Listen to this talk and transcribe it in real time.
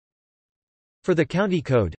For the county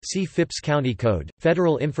code, see FIPS County Code.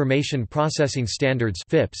 Federal Information Processing Standards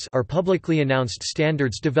 (FIPS) are publicly announced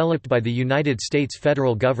standards developed by the United States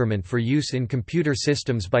federal government for use in computer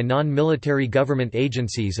systems by non-military government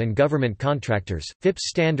agencies and government contractors. FIPS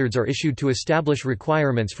standards are issued to establish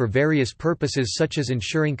requirements for various purposes such as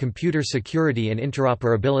ensuring computer security and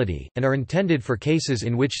interoperability, and are intended for cases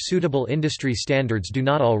in which suitable industry standards do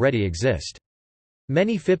not already exist.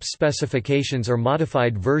 Many FIPS specifications are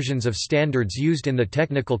modified versions of standards used in the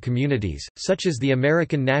technical communities, such as the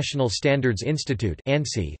American National Standards Institute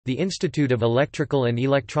 (ANSI), the Institute of Electrical and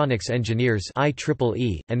Electronics Engineers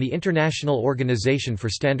 (IEEE), and the International Organization for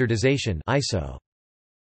Standardization (ISO).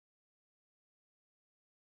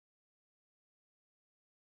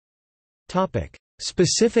 Topic: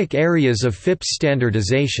 Specific areas of FIPS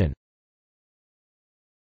standardization.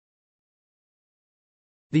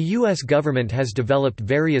 The U.S. government has developed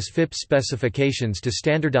various FIPS specifications to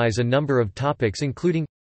standardize a number of topics including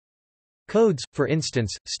codes, for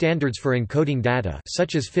instance, standards for encoding data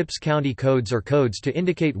such as FIPS county codes or codes to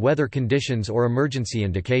indicate weather conditions or emergency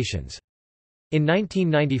indications. In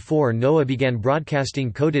 1994 NOAA began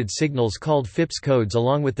broadcasting coded signals called FIPS codes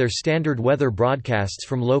along with their standard weather broadcasts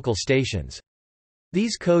from local stations.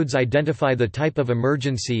 These codes identify the type of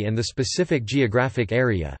emergency and the specific geographic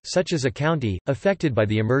area, such as a county, affected by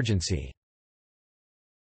the emergency.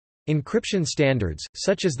 Encryption standards,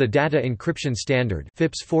 such as the Data Encryption Standard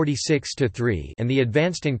 (FIPS 46-3) and the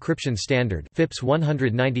Advanced Encryption Standard (FIPS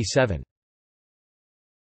 197).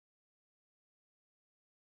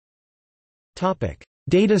 Topic: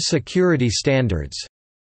 Data security standards.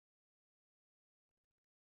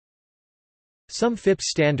 Some FIPS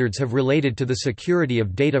standards have related to the security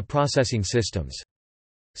of data processing systems.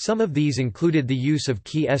 Some of these included the use of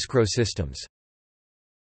key escrow systems.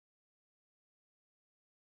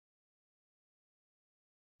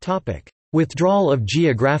 Withdrawal of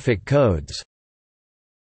geographic codes.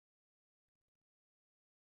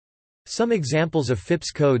 Some examples of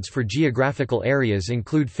FIPS codes for geographical areas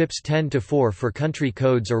include FIPS 10-4 for country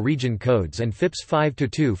codes or region codes and FIPS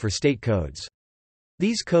 5-2 for state codes.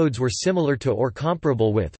 These codes were similar to or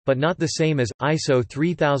comparable with, but not the same as, ISO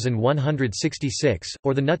 3166,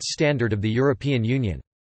 or the NUTS standard of the European Union.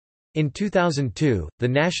 In 2002, the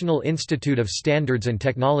National Institute of Standards and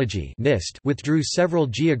Technology (NIST) withdrew several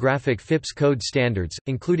geographic FIPS code standards,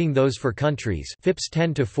 including those for countries FIPS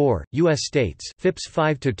 10-4, U.S. states FIPS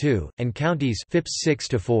 5-2, and counties FIPS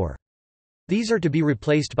 6-4. These are to be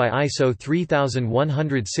replaced by ISO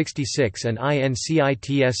 3166 and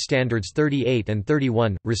INCITS standards 38 and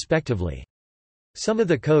 31, respectively. Some of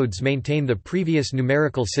the codes maintain the previous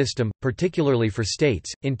numerical system, particularly for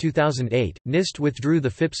states. In 2008, NIST withdrew the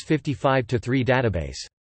FIPS 55-3 database.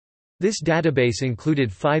 This database included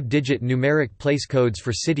 5-digit numeric place codes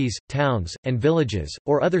for cities, towns, and villages,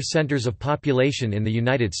 or other centers of population in the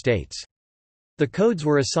United States. The codes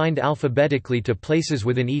were assigned alphabetically to places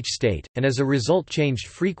within each state, and as a result changed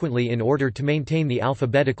frequently in order to maintain the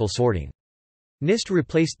alphabetical sorting. NIST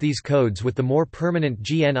replaced these codes with the more permanent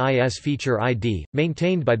GNIS feature ID,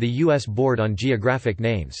 maintained by the U.S. Board on Geographic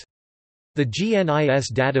Names. The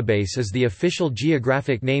GNIS database is the official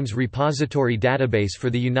geographic names repository database for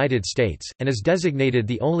the United States, and is designated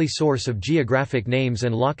the only source of geographic names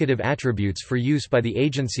and locative attributes for use by the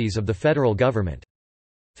agencies of the federal government.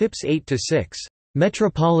 FIPS 8-6,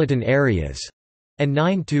 metropolitan areas, and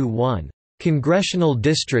 9-1, congressional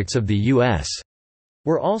districts of the U.S.,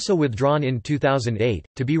 were also withdrawn in 2008,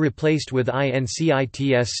 to be replaced with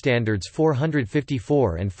INCITS standards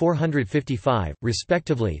 454 and 455,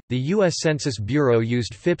 respectively. The U.S. Census Bureau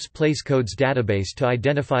used FIPS place codes database to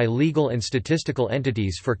identify legal and statistical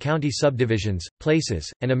entities for county subdivisions,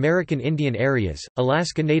 places, and American Indian areas,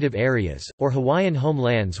 Alaska Native areas, or Hawaiian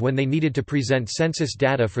homelands when they needed to present census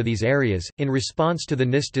data for these areas. In response to the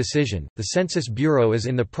NIST decision, the Census Bureau is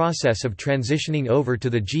in the process of transitioning over to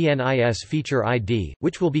the GNIS feature ID,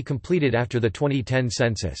 which will be completed after the 2010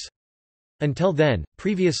 census. Until then,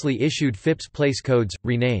 previously issued FIPS place codes,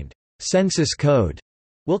 renamed Census Code,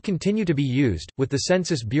 will continue to be used, with the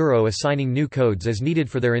Census Bureau assigning new codes as needed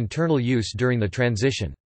for their internal use during the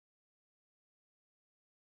transition.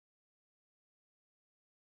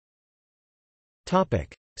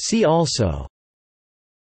 See also: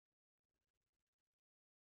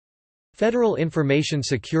 Federal Information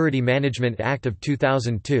Security Management Act of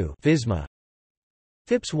 2002 (FISMA),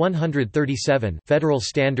 FIPS 137 Federal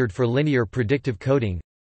Standard for Linear Predictive Coding,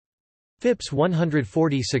 FIPS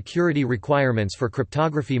 140 Security Requirements for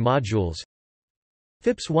Cryptography Modules,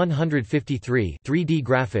 FIPS 153 3D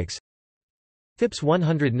Graphics, FIPS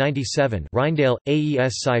 197 Rindale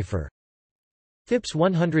AES Cipher, FIPS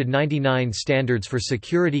 199 Standards for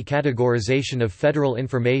Security Categorization of Federal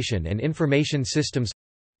Information and Information Systems.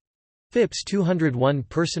 FIPS 201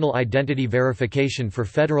 Personal Identity Verification for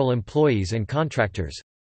Federal Employees and Contractors.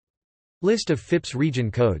 List of FIPS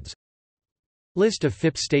region codes. List of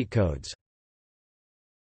FIPS state codes.